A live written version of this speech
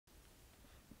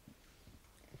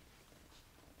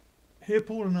Here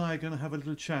Paul and I are going to have a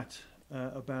little chat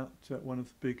about one of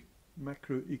the big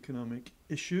macroeconomic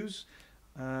issues,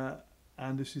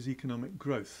 and this is economic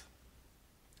growth.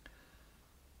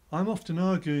 I'm often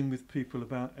arguing with people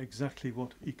about exactly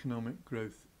what economic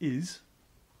growth is,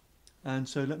 and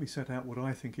so let me set out what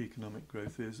I think economic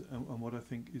growth is and what I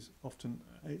think is often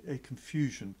a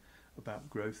confusion about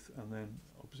growth, and then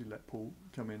obviously let Paul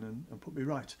come in and put me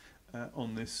right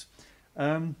on this.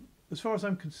 As far as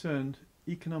I'm concerned,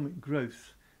 economic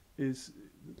growth is,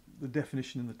 the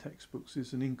definition in the textbooks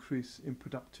is an increase in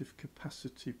productive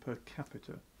capacity per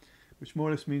capita, which more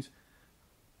or less means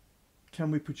can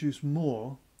we produce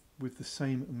more with the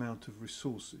same amount of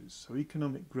resources. So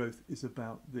economic growth is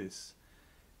about this.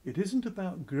 It isn't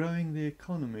about growing the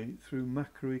economy through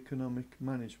macroeconomic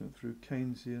management, through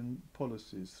Keynesian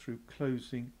policies, through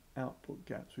closing output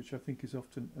gaps, which I think is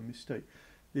often a mistake.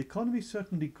 The economy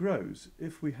certainly grows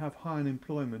if we have high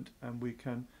unemployment and we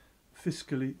can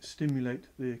fiscally stimulate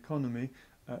the economy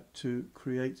to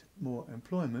create more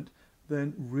employment,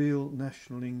 then real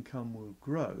national income will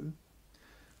grow.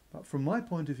 But from my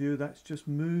point of view, that's just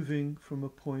moving from a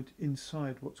point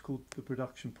inside what's called the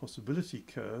production possibility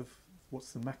curve,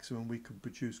 what's the maximum we could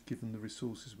produce given the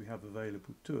resources we have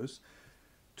available to us,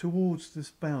 towards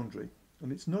this boundary. And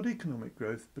it's not economic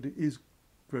growth, but it is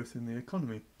growth in the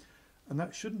economy. And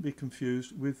that shouldn't be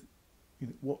confused with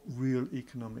what real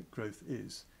economic growth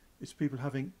is. It's people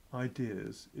having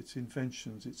ideas, it's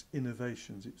inventions, it's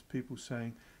innovations, it's people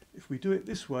saying, if we do it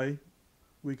this way,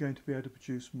 we're going to be able to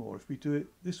produce more. If we do it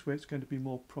this way, it's going to be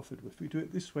more profitable. If we do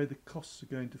it this way, the costs are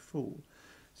going to fall.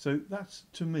 So that's,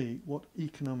 to me, what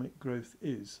economic growth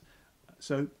is.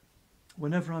 So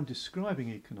whenever I'm describing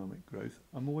economic growth,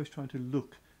 I'm always trying to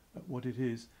look at what it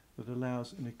is that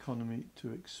allows an economy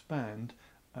to expand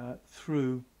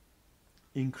through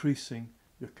increasing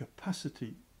your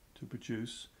capacity to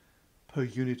produce per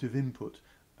unit of input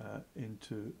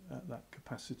into that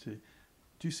capacity.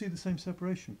 Do you see the same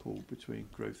separation, Paul, between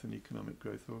growth and economic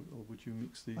growth, or would you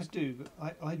mix these? I do,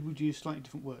 but I would use slightly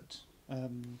different words.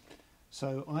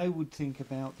 So I would think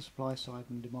about the supply side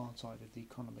and demand side of the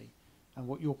economy, and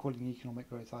what you're calling economic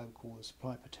growth, I would call the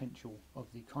supply potential of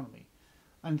the economy.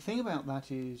 And the thing about that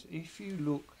is, if you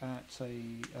look at, say,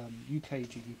 UK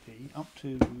GDP up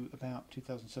to about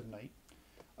 2007-8,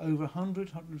 over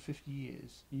 150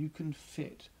 years, you can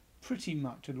fit pretty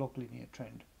much a log linear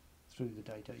trend through the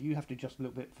data. You have to adjust a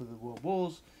little bit for the world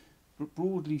wars, but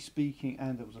broadly speaking,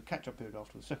 and there was a catch-up period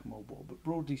after the Second World War, but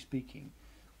broadly speaking,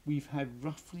 we've had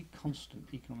roughly constant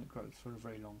economic growth for a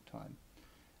very long time.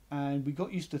 And we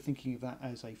got used to thinking of that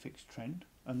as a fixed trend,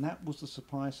 and that was the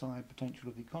supply side potential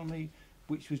of the economy,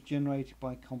 which was generated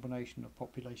by a combination of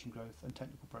population growth and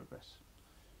technical progress.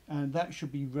 And that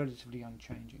should be relatively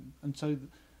unchanging. And so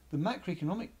the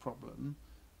macroeconomic problem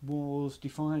was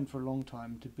defined for a long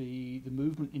time to be the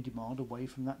movement in demand away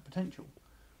from that potential.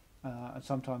 And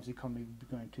sometimes the economy would be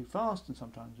growing too fast, and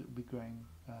sometimes it would be growing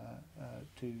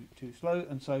too slow.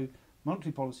 And so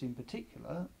monetary policy in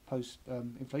particular,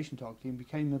 post-inflation targeting,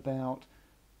 became about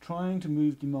trying to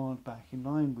move demand back in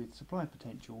line with supply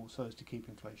potential so as to keep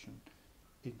inflation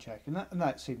in check. And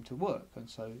that seemed to work, and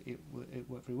so it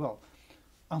worked very well.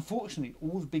 Unfortunately,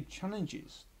 all the big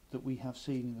challenges that we have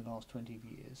seen in the last 20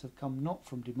 years have come not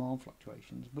from demand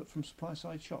fluctuations, but from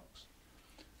supply-side shocks.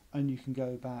 And you can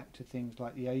go back to things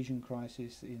like the Asian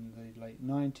crisis in the late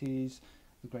 90s,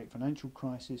 the great financial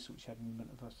crisis, which had an element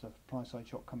of a supply-side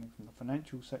shock coming from the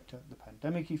financial sector, the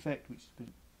pandemic effect, which has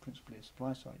been principally a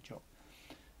supply-side shock.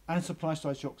 And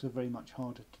supply-side shocks are very much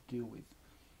harder to deal with.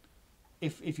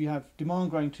 If you have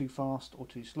demand growing too fast or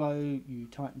too slow, you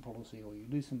tighten policy or you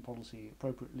loosen policy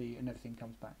appropriately and everything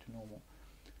comes back to normal.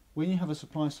 When you have a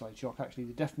supply side shock, actually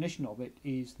the definition of it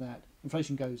is that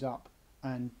inflation goes up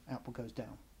and output goes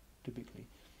down, typically.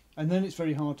 And then it's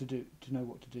very hard to know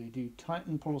what to do. Do you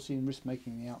tighten policy and risk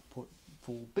making the output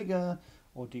fall bigger,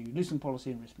 or do you loosen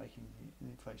policy and risk making the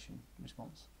inflation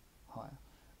response higher?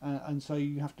 And so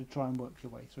you have to try and work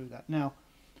your way through that. Now,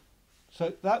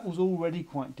 so that was already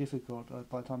quite difficult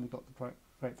by the time we got the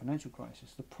great financial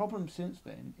crisis. The problem since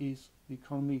then is the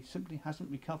economy simply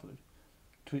hasn't recovered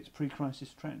to its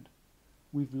pre-crisis trend.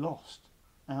 We've lost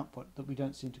output that we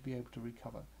don't seem to be able to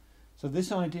recover. So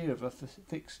this idea of a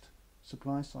fixed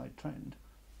supply side trend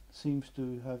seems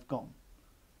to have gone.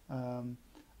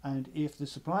 And if the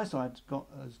supply side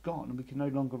has gone and we can no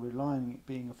longer rely on it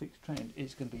being a fixed trend,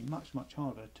 it's going to be much, much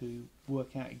harder to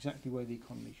work out exactly where the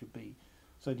economy should be.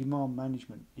 So demand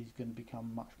management is going to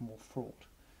become much more fraught.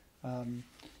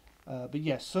 But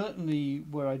yes, certainly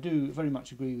where I do very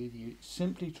much agree with you,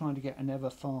 simply trying to get an ever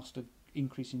faster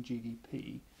increase in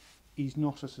GDP is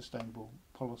not a sustainable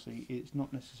policy. It's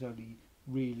not necessarily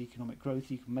real economic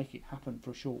growth. You can make it happen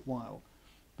for a short while,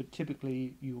 but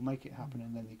typically you will make it happen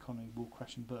and then the economy will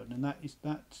crash and burn. And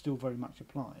that still very much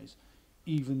applies,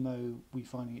 even though we're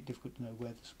finding it difficult to know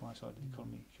where the supply side of the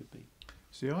economy should be.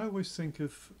 See, I always think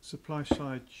of supply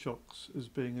side shocks as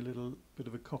being a little bit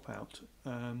of a cop-out.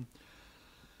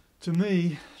 To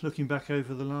me, looking back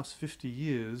over the last 50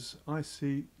 years, I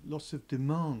see lots of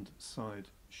demand side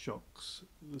shocks.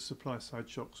 The supply side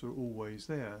shocks are always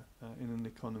there in an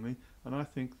economy, and I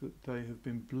think that they have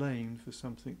been blamed for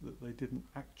something that they didn't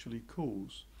actually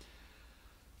cause.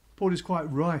 Paul is quite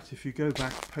right. If you go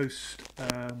back post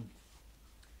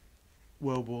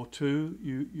World War II,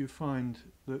 you find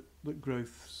that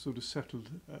growth sort of settled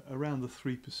around the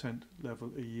 3%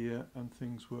 level a year, and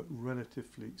things were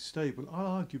relatively stable. I'll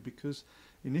argue because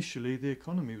initially the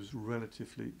economy was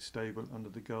relatively stable under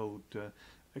the gold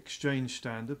exchange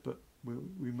standard, but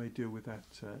we may deal with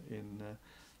that in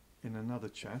another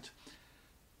chat.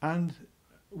 And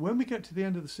when we get to the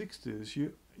end of the 60s,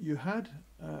 you had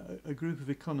a group of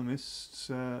economists,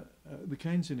 the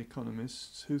Keynesian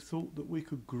economists, who thought that we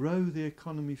could grow the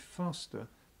economy faster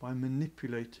by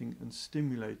manipulating and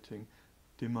stimulating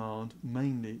demand,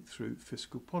 mainly through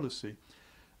fiscal policy.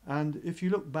 And if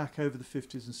you look back over the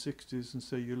 50s and 60s and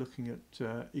say you're looking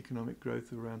at economic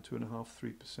growth of around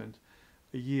 2.5–3%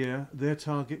 a year, their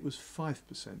target was 5%.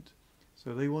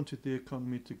 So they wanted the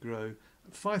economy to grow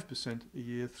 5% a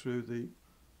year through the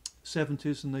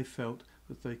 70s, and they felt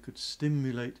that they could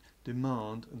stimulate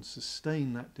demand and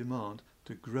sustain that demand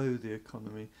to grow the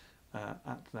economy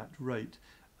at that rate.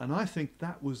 And I think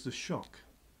that was the shock.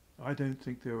 I don't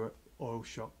think there were oil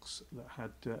shocks that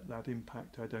had that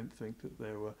impact. I don't think that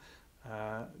there were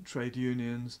trade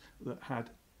unions that had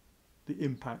the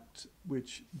impact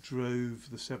which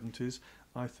drove the 70s.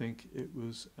 I think it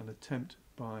was an attempt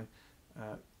by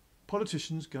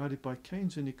politicians guided by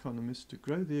Keynesian economists to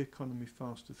grow the economy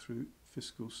faster through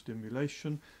fiscal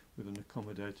stimulation with an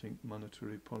accommodating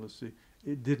monetary policy.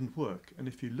 It didn't work. And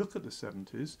if you look at the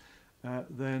 70s,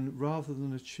 then rather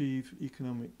than achieve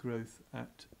economic growth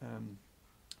at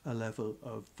a level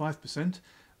of 5%,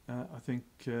 I think,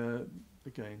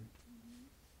 again,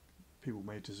 people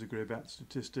may disagree about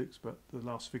statistics, but the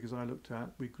last figures I looked at,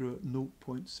 we grew at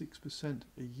 0.6%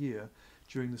 a year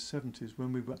during the 70s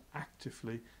when we were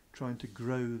actively trying to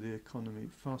grow the economy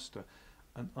faster.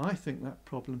 And I think that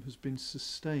problem has been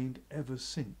sustained ever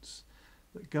since.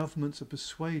 That governments are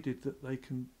persuaded that they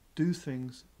can do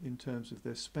things in terms of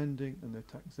their spending and their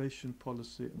taxation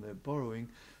policy and their borrowing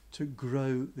to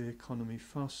grow the economy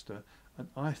faster. And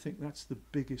I think that's the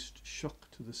biggest shock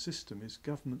to the system, is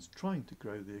governments trying to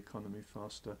grow the economy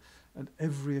faster, and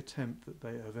every attempt that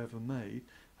they have ever made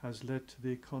has led to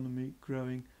the economy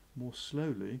growing more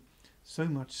slowly, so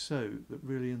much so that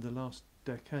really in the last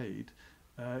decade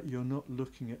you're not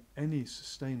looking at any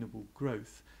sustainable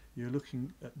growth. You're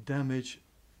looking at damage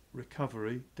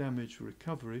recovery.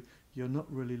 You're not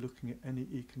really looking at any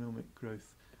economic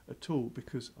growth at all,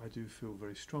 because I do feel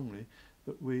very strongly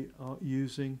that we are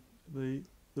using the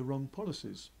wrong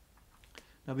policies.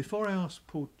 Now, before I ask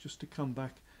Paul just to come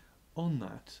back on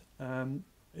that,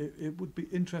 it would be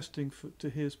interesting to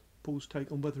hear Paul's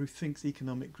take on whether he thinks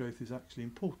economic growth is actually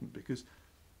important, because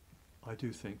I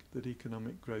do think that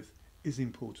economic growth is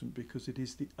important, because it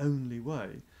is the only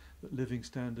way that living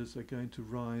standards are going to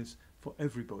rise for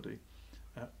everybody.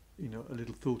 A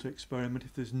little thought experiment: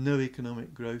 if there's no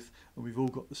economic growth and we've all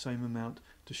got the same amount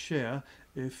to share,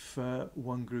 if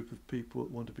one group of people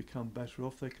want to become better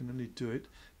off, they can only do it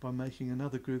by making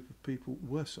another group of people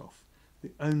worse off. The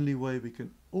only way we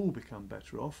can all become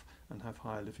better off and have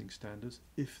higher living standards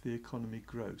if the economy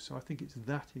grows. So I think it's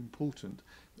that important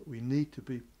that we need to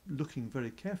be looking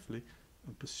very carefully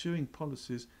and pursuing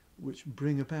policies which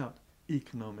bring about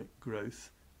economic growth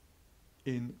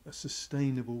in a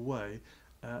sustainable way,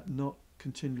 not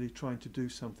continually trying to do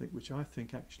something which I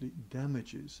think actually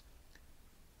damages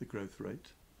the growth rate.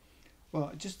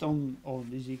 Well, just on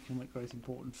is economic growth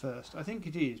important first? I think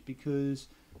it is, because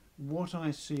what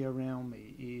I see around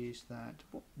me is that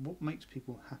what makes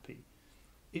people happy,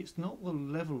 it's not the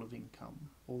level of income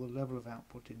or the level of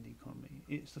output in the economy,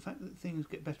 it's the fact that things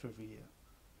get better every year.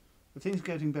 If things are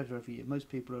getting better every year, most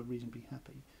people are reasonably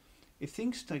happy. If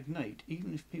things stagnate,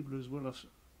 even if people are as well off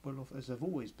as they've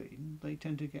always been, they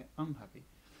tend to get unhappy.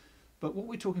 But what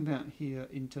we're talking about here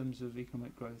in terms of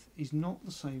economic growth is not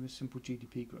the same as simple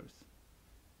GDP growth.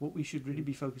 What we should really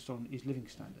be focused on is living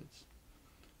standards.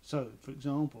 So, for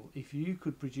example, if you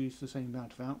could produce the same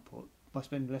amount of output by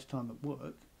spending less time at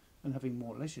work and having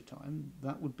more leisure time,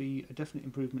 that would be a definite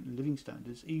improvement in living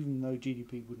standards, even though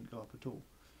GDP wouldn't go up at all.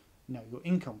 Now, your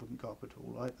income wouldn't go up at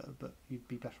all either, but you'd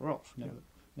be better off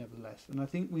nevertheless. And I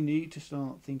think we need to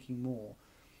start thinking more,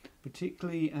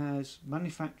 particularly as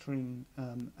manufacturing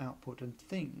output and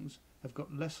things have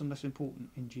got less and less important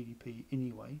in GDP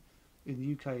anyway. In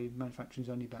the UK, manufacturing is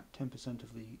only about 10%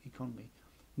 of the economy.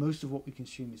 Most of what we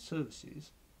consume is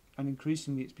services, and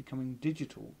increasingly it's becoming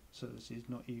digital services,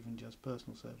 not even just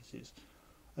personal services.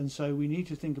 And so we need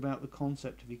to think about the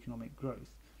concept of economic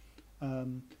growth,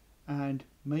 and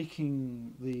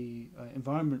making the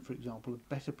environment, for example, a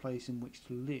better place in which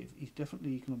to live is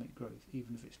definitely economic growth,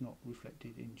 even if it's not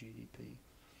reflected in GDP.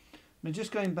 Now,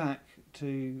 just going back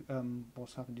to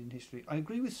what's happened in history, I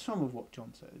agree with some of what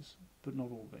John says, but not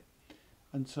all of it.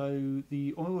 And so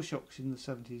the oil shocks in the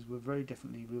 70s were very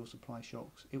definitely real supply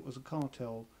shocks. It was a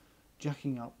cartel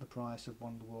jacking up the price of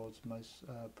one of the world's most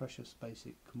precious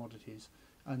basic commodities,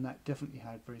 and that definitely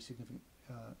had very significant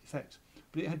effects.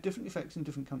 But it had different effects in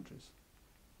different countries.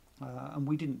 And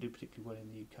we didn't do particularly well in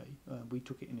the UK. We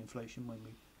took it in inflation when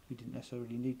we didn't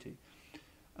necessarily need to.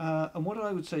 And what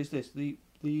I would say is this: the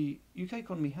UK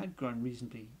economy had grown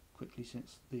reasonably quickly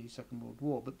since the Second World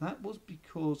War, but that was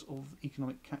because of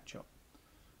economic catch-up.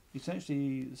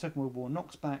 Essentially, the Second World War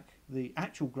knocks back the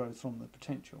actual growth from the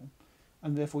potential,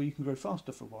 and therefore you can grow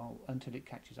faster for a while until it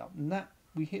catches up. And that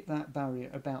we hit that barrier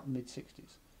about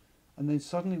mid-60s. And then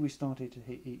suddenly we started to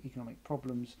hit economic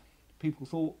problems. People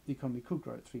thought the economy could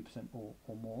grow at 3%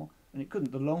 or more, and it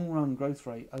couldn't. The long-run growth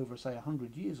rate over, say,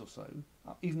 100 years or so,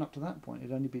 even up to that point,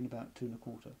 had only been about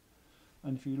 2.25%.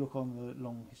 And if you look on the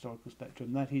long historical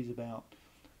spectrum, that is about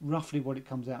roughly what it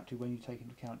comes out to when you take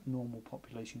into account normal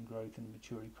population growth and a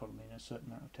mature economy and a certain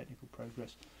amount of technical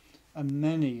progress. And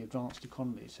many advanced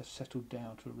economies have settled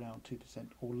down to around 2%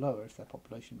 or lower if their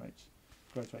population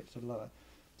growth rates are lower.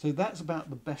 So that's about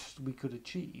the best we could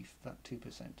achieve, that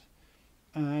 2%.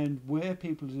 And where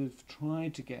people have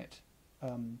tried to get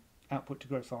output to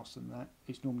grow faster than that,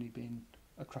 it's normally been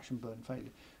a crash and burn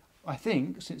failure. I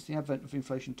think since the advent of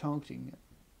inflation targeting,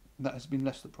 that has been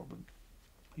less the problem.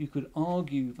 You could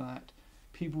argue that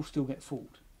people still get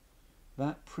fooled.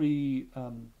 That pre-GFC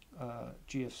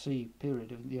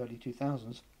period of the early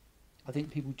 2000s, I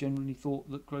think people generally thought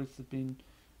that growth had been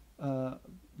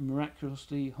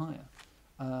miraculously higher.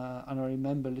 And I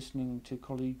remember listening to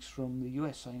colleagues from the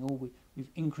US saying, "Oh, we're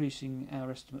increasing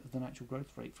our estimate of the natural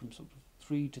growth rate from sort of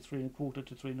 3 to 3.25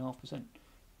 to 3.5%."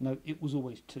 No, it was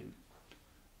always 2.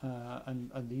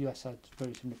 And the US had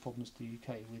very similar problems to the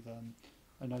UK with an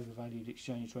overvalued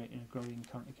exchange rate and a growing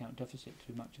current account deficit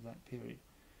through much of that period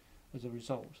as a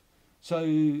result. So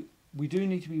we do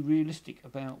need to be realistic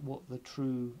about what the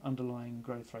true underlying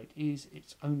growth rate is.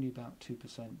 It's only about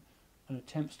 2%, and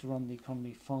attempts to run the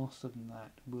economy faster than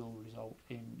that will result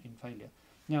in failure.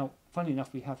 Now, funnily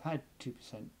enough, we have had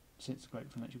 2% since the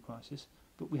Great Financial Crisis,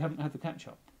 but we haven't had the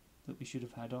catch-up that we should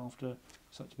have had after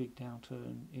such a big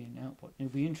downturn in output.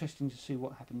 It'll be interesting to see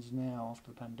what happens now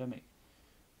after the pandemic.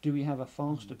 Do we have a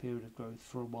faster period of growth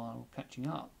for a while, catching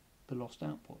up the lost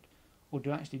output, or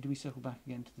do we settle back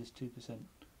again to this 2%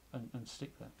 and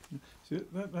stick there? So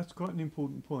that's quite an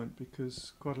important point,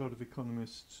 because quite a lot of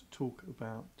economists talk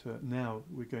about now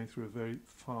we're going through a very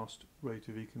fast rate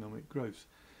of economic growth.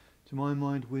 To my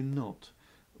mind, we're not.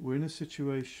 We're in a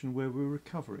situation where we're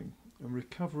recovering, and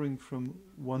recovering from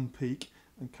one peak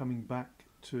and coming back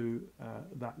to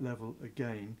that level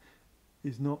again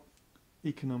is not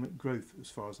economic growth as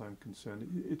far as I'm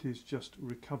concerned. It is just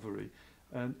recovery.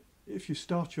 And if you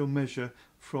start your measure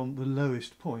from the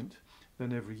lowest point,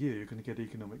 then every year you're going to get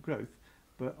economic growth.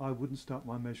 But I wouldn't start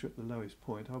my measure at the lowest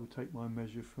point. I would take my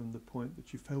measure from the point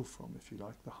that you fell from, if you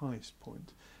like, the highest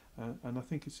point. And I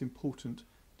think it's important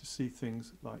to see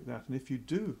things like that. And if you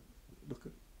do look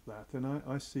at that, then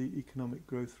I see economic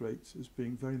growth rates as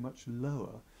being very much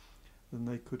lower than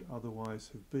they could otherwise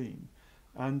have been.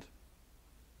 And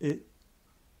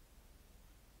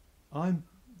I'm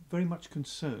very much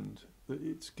concerned that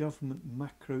it's government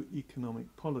macroeconomic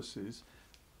policies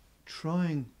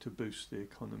trying to boost the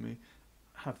economy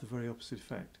have the very opposite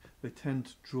effect. They tend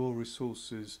to draw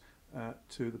resources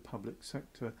to the public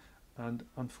sector, and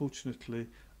unfortunately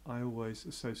I always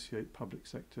associate public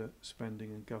sector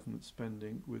spending and government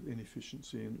spending with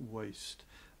inefficiency and waste.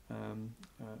 I'm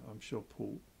sure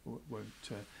Paul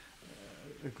won't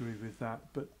agree with that,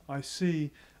 but I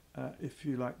see, if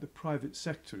you like, the private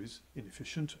sector is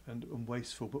inefficient and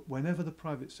wasteful, but whenever the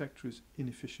private sector is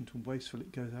inefficient and wasteful,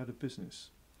 it goes out of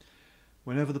business.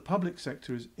 Whenever the public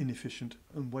sector is inefficient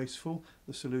and wasteful,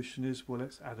 the solution is, well,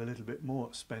 let's add a little bit more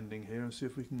spending here and see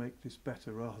if we can make this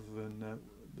better rather than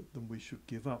we should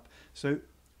give up. So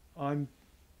I'm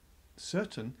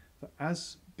certain that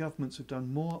as governments have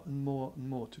done more and more and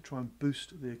more to try and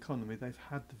boost the economy, they've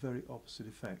had the very opposite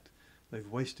effect. They've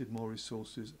wasted more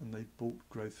resources and they've brought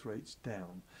growth rates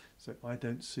down. So I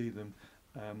don't see them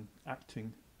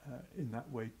acting in that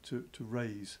way to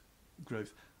raise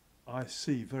growth. I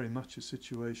see very much a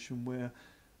situation where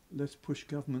let's push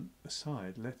government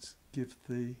aside. Let's give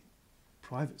the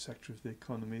private sector of the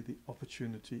economy the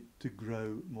opportunity to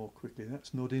grow more quickly.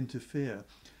 Let's not interfere.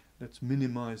 Let's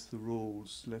minimise the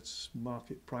rules. Let's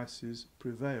market prices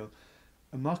prevail.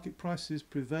 And market prices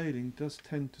prevailing does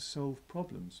tend to solve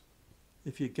problems.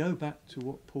 If you go back to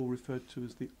what Paul referred to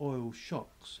as the oil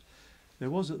shocks, there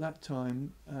was at that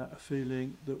time a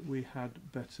feeling that we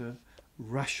had better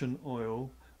ration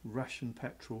oil, ration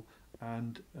petrol,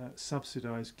 and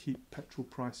subsidise, keep petrol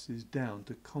prices down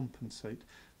to compensate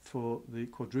for the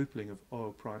quadrupling of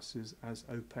oil prices as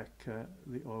OPEC,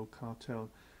 the oil cartel,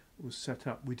 was set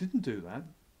up. We didn't do that.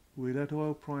 We let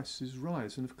oil prices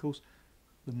rise, and of course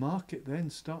the market then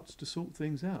starts to sort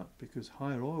things out, because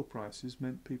higher oil prices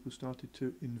meant people started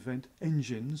to invent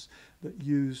engines that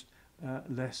used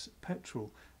less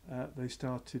petrol. They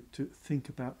started to think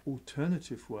about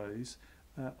alternative ways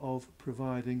of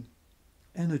providing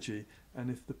energy, and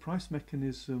if the price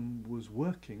mechanism was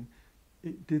working,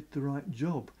 it did the right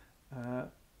job.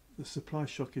 The supply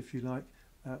shock, if you like,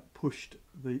 pushed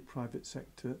the private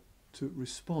sector to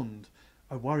respond.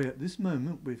 I worry at this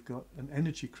moment we've got an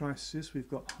energy crisis, we've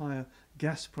got higher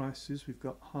gas prices, we've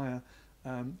got higher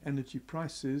energy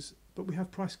prices, but we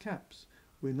have price caps.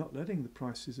 We're not letting the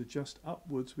prices adjust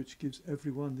upwards, which gives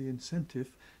everyone the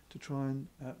incentive to try and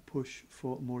push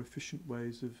for more efficient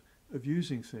ways of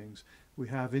using things. We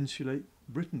have Insulate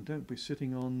Britain, don't we,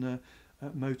 sitting on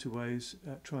motorways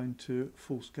trying to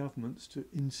force governments to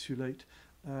insulate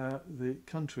the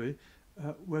country,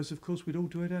 whereas of course we'd all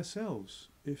do it ourselves.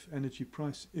 If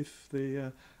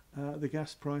the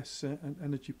gas price and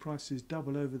energy prices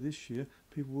double over this year,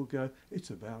 people will go, it's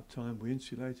about time we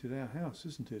insulated our house,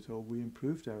 isn't it, or we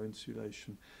improved our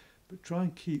insulation. But try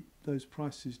and keep those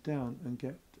prices down and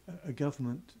get a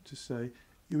government to say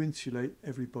you insulate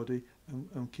everybody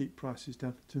and keep prices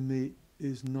down, to me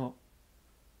is not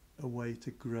a way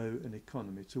to grow an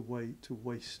economy. It's a way to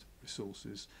waste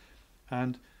resources.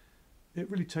 And it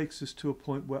really takes us to a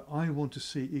point where I want to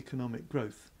see economic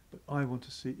growth, but I want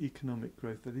to see economic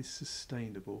growth that is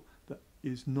sustainable, that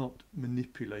is not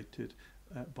manipulated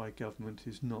by government,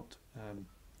 is not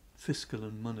fiscal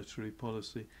and monetary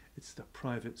policy. It's the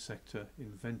private sector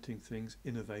inventing things,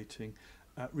 innovating,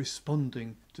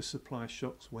 responding to supply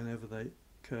shocks whenever they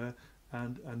occur,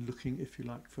 and looking, if you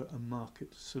like, for a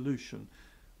market solution.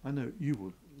 I know you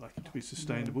would like it to be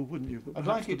sustainable, wouldn't you? But I'd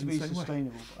like it to be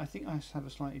sustainable, but I think I have a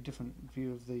slightly different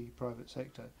view of the private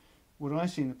sector. What I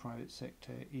see in the private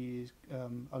sector is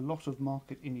a lot of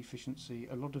market inefficiency,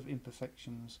 a lot of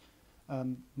imperfections.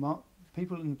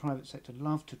 People in the private sector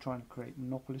love to try and create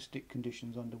monopolistic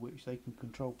conditions under which they can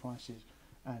control prices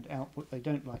and output. They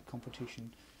don't like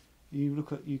competition. You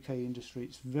look at UK industry,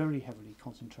 it's very heavily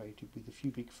concentrated with a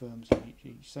few big firms in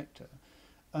each sector.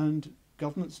 And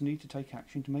governments need to take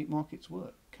action to make markets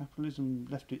work. Capitalism,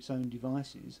 left to its own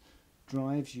devices,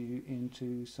 drives you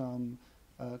into some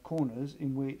corners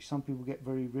in which some people get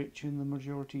very rich and the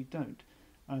majority don't.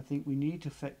 And I think we need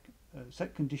to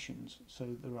set conditions so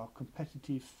that there are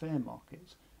competitive, fair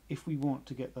markets if we want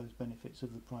to get those benefits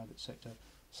of the private sector,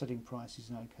 setting prices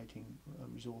and allocating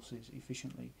resources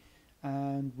efficiently.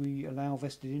 And we allow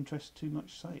vested interests too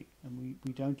much say, and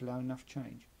we don't allow enough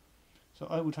change. So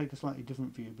I will take a slightly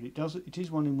different view, but it is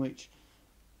one in which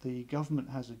the government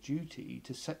has a duty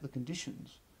to set the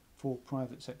conditions for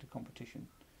private sector competition.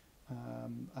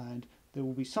 And there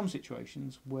will be some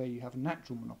situations where you have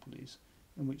natural monopolies,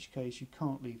 in which case you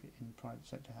can't leave it in private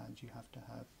sector hands. You have to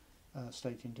have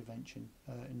state intervention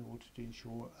in order to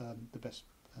ensure the best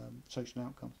social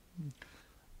outcomes.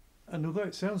 And although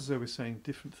it sounds as though we're saying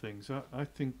different things, I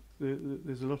think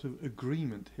there's a lot of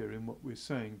agreement here in what we're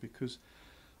saying, because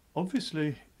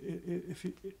obviously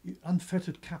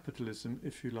unfettered capitalism,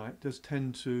 if you like, does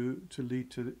tend to lead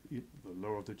to the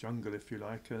law of the jungle, if you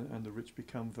like, and the rich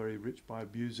become very rich by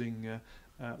abusing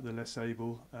the less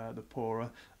able, the poorer,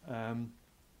 and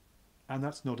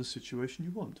that's not a situation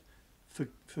you want.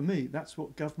 For me, that's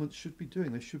what governments should be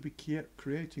doing. They should be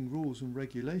creating rules and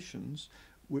regulations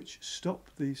which stop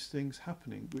these things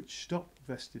happening, which stop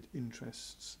vested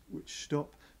interests, which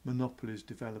stop monopolies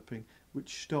developing,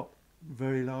 which stop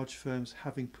very large firms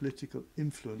having political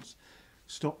influence,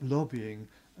 stop lobbying,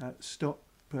 stop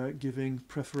giving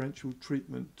preferential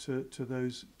treatment to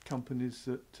those companies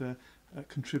that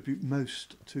contribute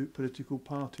most to political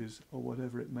parties or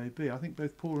whatever it may be. I think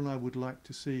both Paul and I would like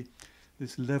to see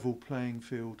this level playing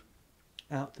field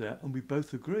out there, and we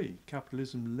both agree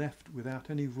capitalism left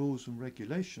without any rules and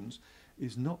regulations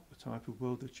is not the type of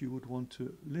world that you would want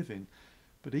to live in.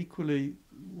 But equally,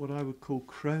 what I would call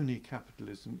crony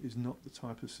capitalism is not the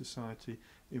type of society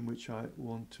in which I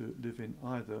want to live in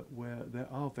either, where there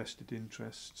are vested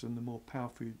interests, and the more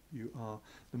powerful you are,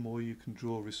 the more you can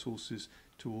draw resources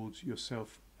towards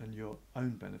yourself and your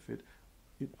own benefit.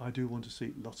 I do want to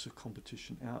see lots of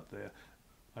competition out there.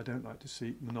 I don't like to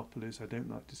see monopolies. I don't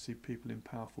like to see people in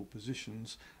powerful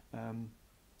positions. And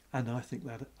I think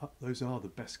that those are the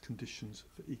best conditions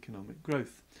for economic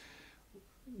growth.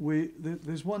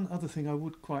 There's one other thing I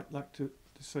would quite like to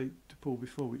say to Paul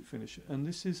before we finish, and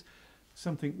this is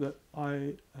something that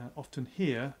I often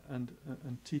hear and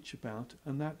teach about,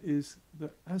 and that is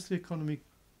that as the economy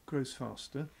grows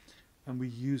faster and we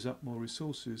use up more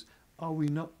resources, are we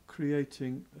not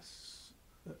creating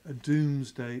a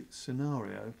doomsday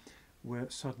scenario where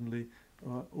suddenly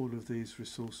all of these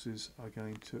resources are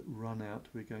going to run out,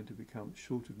 we're going to become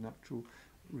short of natural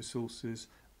resources,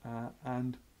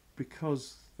 and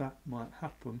because that might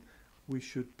happen, we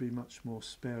should be much more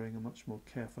sparing and much more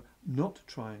careful, not to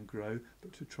try and grow,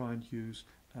 but to try and use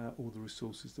all the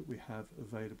resources that we have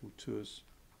available to us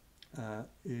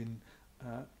in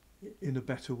a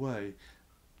better way.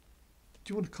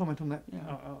 Do you want to comment on that?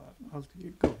 Yeah.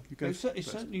 You go. It's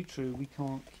certainly true we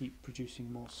can't keep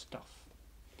producing more stuff.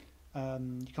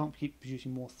 You can't keep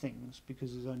producing more things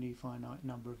because there's only a finite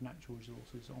number of natural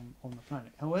resources on the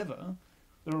planet. However,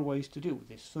 there are ways to deal with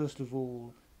this. First of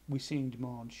all, we're seeing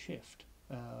demand shift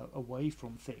away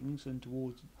from things and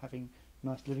towards having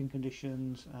nice living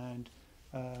conditions and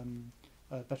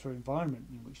a better environment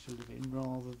in which to live in,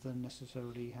 rather than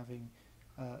necessarily having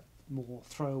more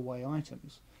throwaway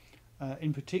items.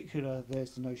 In particular,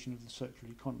 there's the notion of the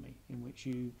circular economy, in which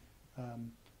you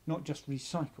not just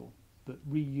recycle, but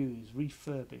reuse,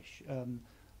 refurbish.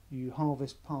 You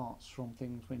harvest parts from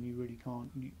things when you really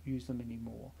can't use them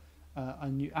anymore.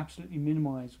 And you absolutely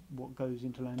minimise what goes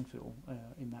into landfill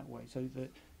in that way, so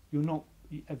that you're not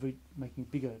ever making a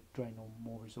bigger drain on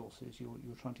more resources.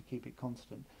 You're trying to keep it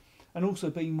constant, and also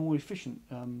being more efficient,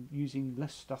 using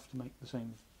less stuff to make the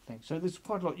same thing. So there's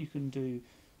quite a lot you can do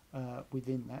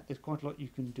within that. There's quite a lot you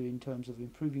can do in terms of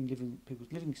improving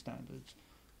people's living standards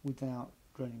without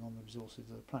draining on the resources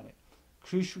of the planet.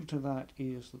 Crucial to that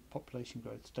is that population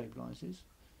growth stabilises,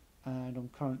 and on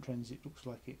current trends it looks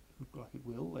like it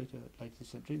will later this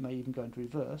century. It may even go into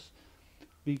reverse,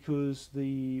 because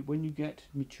when you get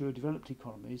mature developed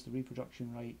economies, the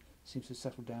reproduction rate seems to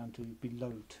settle down to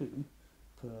below 2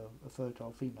 per a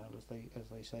fertile female, as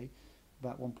they say,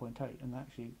 about 1.8, and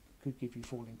actually could give you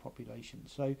falling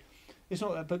populations. So it's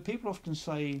not that, but people often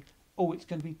say, oh, it's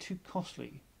going to be too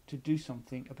costly to do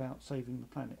something about saving the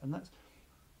planet, and that's,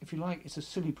 if you like, it's a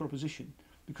silly proposition,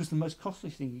 because the most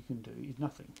costly thing you can do is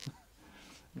nothing.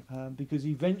 Because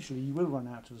eventually you will run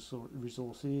out of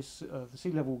resources, the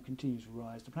sea level will continue to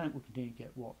rise, the planet will continue to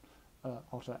get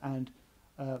hotter, and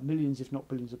millions, if not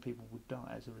billions, of people would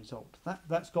die as a result.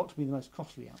 That's got to be the most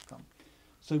costly outcome.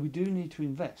 So we do need to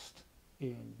invest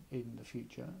in the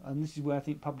future, and this is where I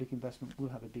think public investment will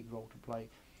have a big role to play.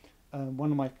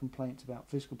 One of my complaints about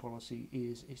fiscal policy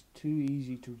is it's too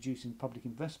easy to reduce in public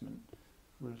investment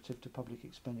relative to public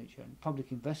expenditure, and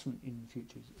public investment in the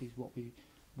future is what we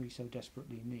so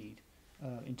desperately need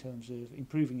in terms of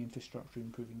improving infrastructure,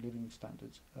 improving living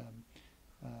standards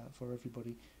for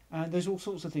everybody. And there's all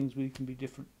sorts of things we can be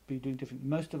doing differently.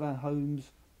 Most of our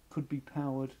homes could be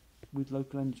powered with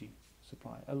local energy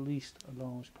supply, at least a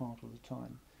large part of the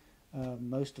time.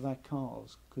 Most of our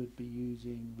cars could be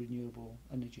using renewable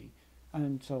energy,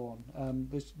 and so on.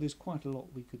 There's quite a lot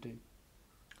we could do.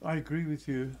 I agree with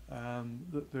you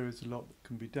that there is a lot that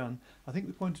can be done. I think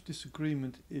the point of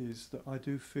disagreement is that I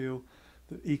do feel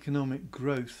that economic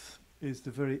growth is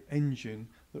the very engine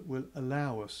that will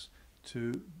allow us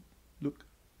to look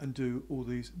and do all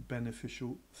these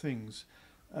beneficial things.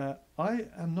 I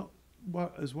am not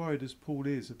as worried as Paul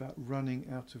is about running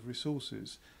out of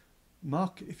resources.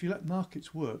 If you let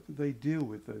markets work, they deal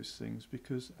with those things,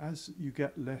 because as you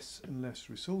get less and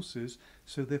less resources,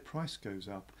 so their price goes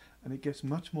up, and it gets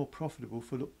much more profitable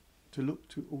to look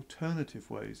to alternative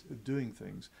ways of doing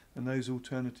things, and those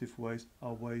alternative ways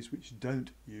are ways which don't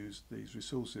use these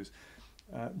resources.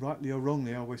 Rightly or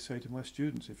wrongly, I always say to my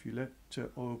students, if you let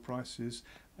oil prices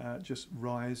just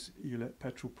rise, you let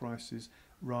petrol prices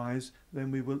rise, then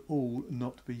we will all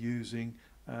not be using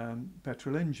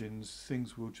petrol engines.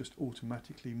 Things will just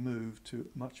automatically move to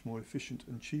much more efficient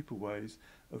and cheaper ways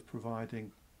of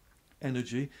providing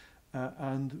energy,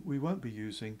 and we won't be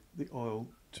using the oil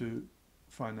to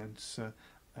finance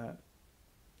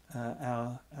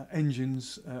our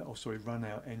engines, run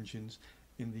our engines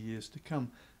in the years to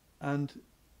come. And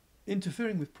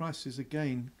interfering with prices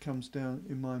again comes down,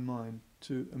 in my mind,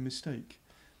 to a mistake.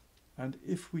 And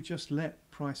if we just let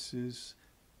prices,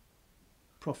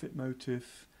 profit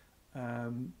motive,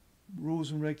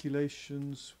 rules and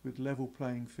regulations with level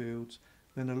playing fields,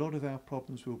 then a lot of our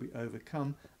problems will be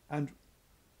overcome, and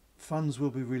funds will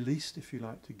be released, if you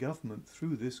like, to government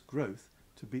through this growth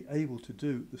to be able to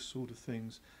do the sort of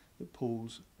things that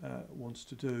Paul's wants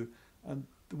to do. And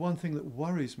the one thing that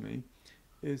worries me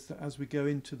is that as we go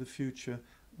into the future,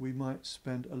 we might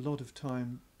spend a lot of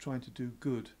time trying to do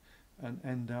good and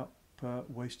end up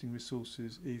wasting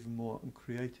resources even more and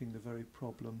creating the very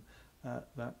problem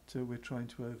that we're trying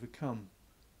to overcome.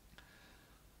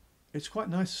 It's quite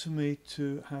nice for me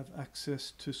to have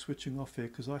access to switching off here,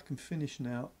 because I can finish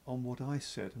now on what I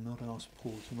said and not ask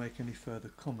Paul to make any further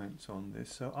comments on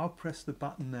this. So I'll press the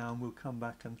button now and we'll come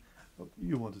back and... Oh,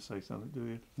 you want to say something, do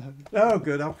you? No. Oh,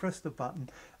 good. I'll press the button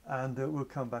and we'll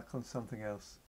come back on something else.